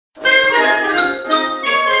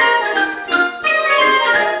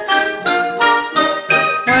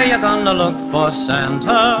gonna look for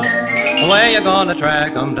Santa? Where you gonna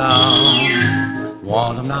track him down?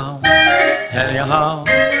 Want him now? Tell you how.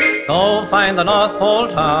 Go find the North Pole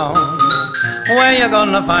town. Where you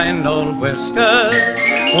gonna find old Whiskers?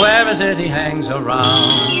 Where is it he hangs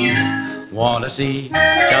around? Want to see?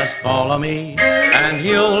 Just follow me, and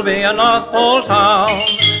you'll be a North Pole town.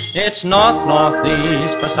 It's north,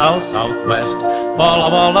 northeast, for south, southwest.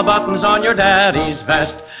 Follow all the buttons on your daddy's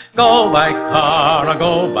vest. Go by car or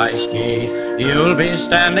go by ski, you'll be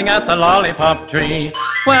standing at the lollipop tree.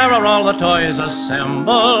 Where are all the toys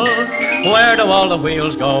assembled? Where do all the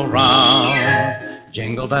wheels go round?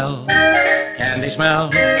 Jingle bell, candy smell.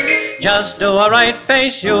 Just do a right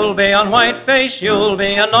face, you'll be on white face, you'll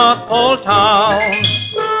be a North Pole town.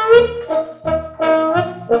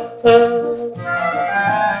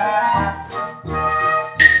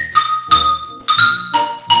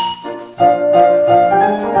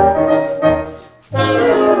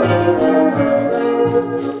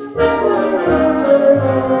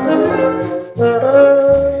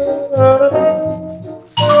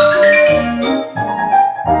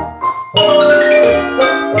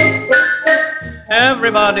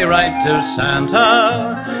 Everybody write to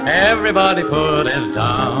Santa, everybody put it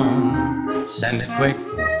down. Send it quick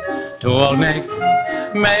to old Nick,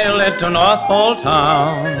 mail it to North Pole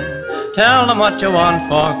town. Tell them what you want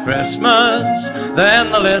for Christmas,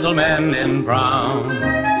 then the little men in brown,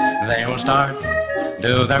 they will start,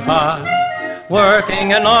 do their part,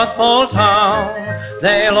 working in North Pole town.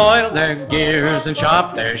 They'll oil their gears and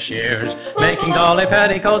chop their shears, making dolly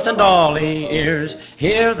petticoats and dolly ears.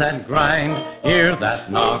 Hear that grind, hear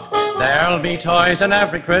that knock, there'll be toys in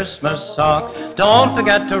every Christmas sock. Don't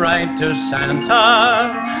forget to write to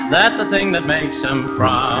Santa, that's the thing that makes him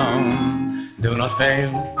frown. Do not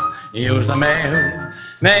fail, use the mail,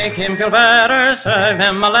 make him feel better, send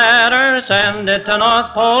him a letter, send it to North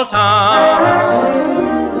Pole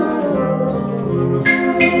town.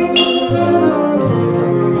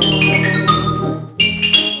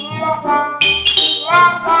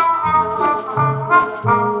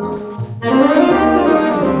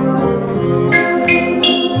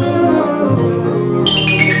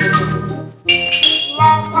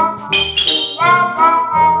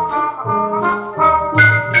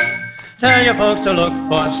 Tell your folks to look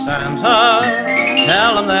for Santa,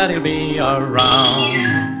 tell them that he'll be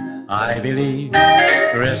around. I believe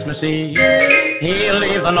Christmas Eve he'll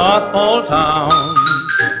leave the North Pole town.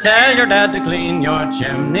 Tell your dad to clean your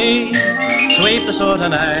chimney, sweep the soot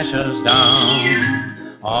and ashes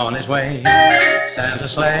down. On his way,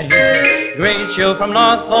 Santa's sleigh greets you from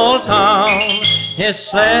North Pole town. His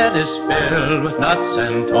sled is filled with nuts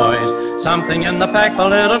and toys, something in the pack for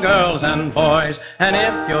little girls and boys. And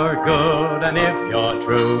if you're good and if you're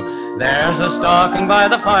true, there's a stocking by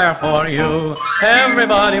the fire for you.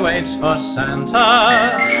 Everybody waits for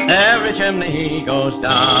Santa, every chimney he goes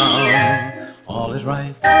down. All is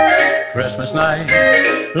right, Christmas night.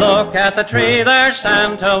 Look at the tree there,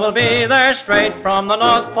 Santa will be there straight from the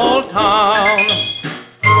North Pole town.